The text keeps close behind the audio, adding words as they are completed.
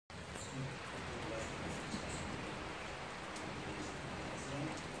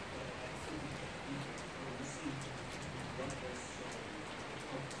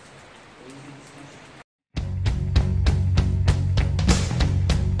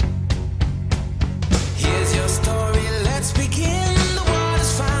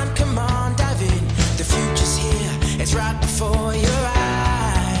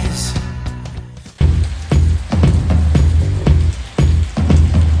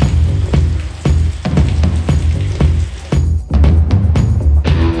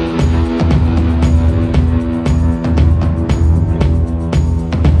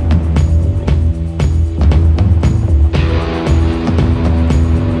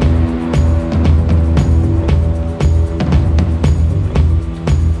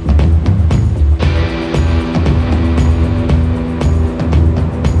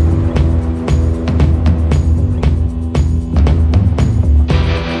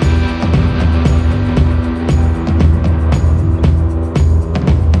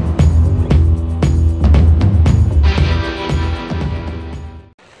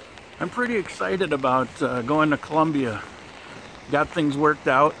excited about going to Colombia. Got things worked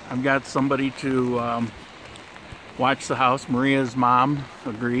out. I've got somebody to watch the house. Maria's mom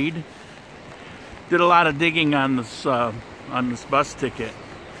agreed. Did a lot of digging on this bus ticket,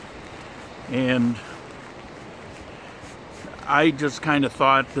 and I just kind of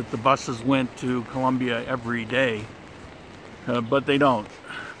thought that the buses went to Colombia every day, but they don't.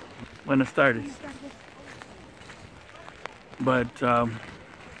 Buenas tardes. But oh,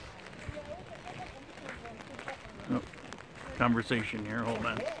 conversation here. Hold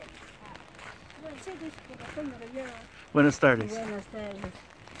on. Buenas tardes.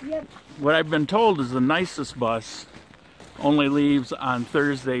 Yep. What I've been told is the nicest bus only leaves on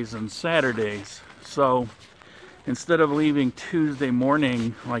Thursdays and Saturdays. So instead of leaving Tuesday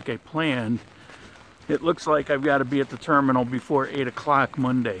morning like I planned, it looks like I've got to be at the terminal before 8 o'clock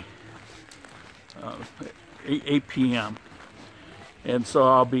Monday, 8 p.m. And so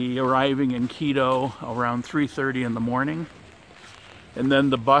I'll be arriving in Quito around 3:30 in the morning. And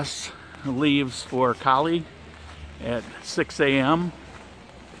then the bus leaves for Cali at 6 a.m.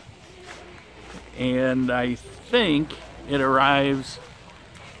 And I think it arrives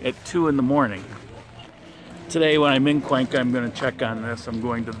at 2 in the morning. Today when I'm in Cuenca, I'm going to check on this. I'm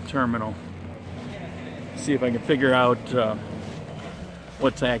going to the terminal, see if I can figure out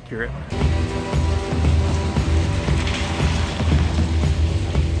what's accurate.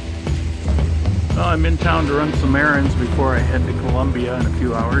 Well, I'm in town to run some errands before I head to Colombia in a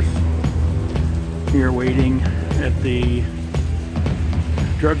few hours. Here waiting at the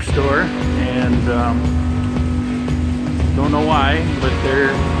drugstore, and don't know why, but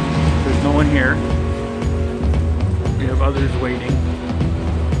there's no one here. We have others waiting.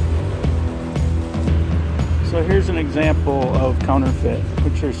 So here's an example of counterfeit,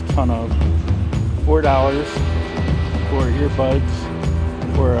 which there's a ton of. $4 for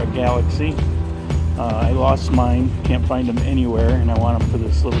earbuds for a Galaxy. I lost mine, can't find them anywhere, and I want them for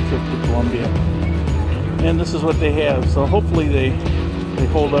this little trip to Colombia. And this is what they have, so hopefully they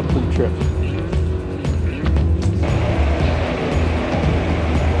hold up for the trip.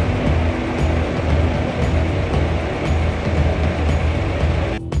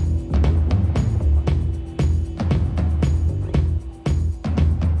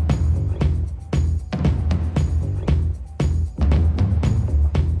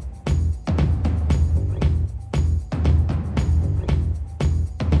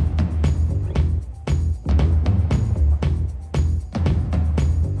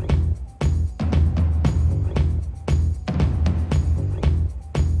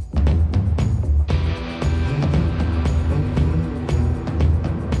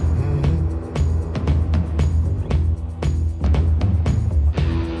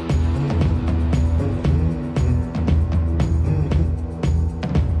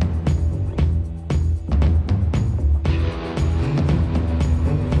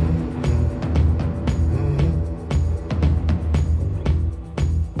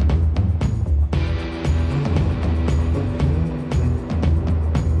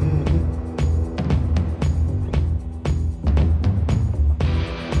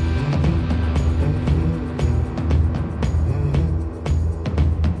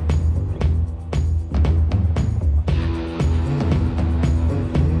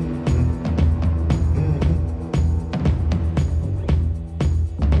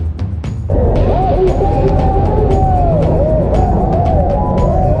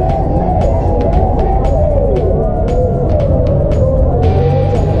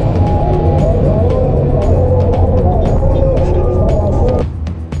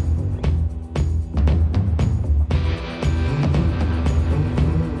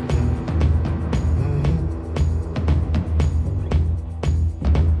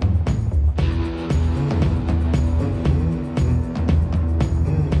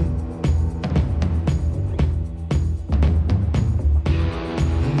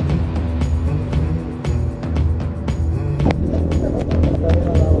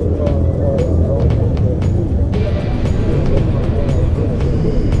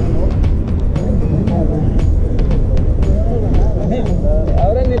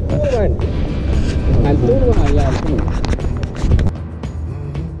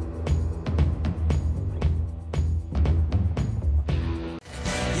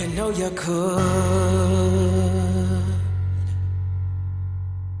 You could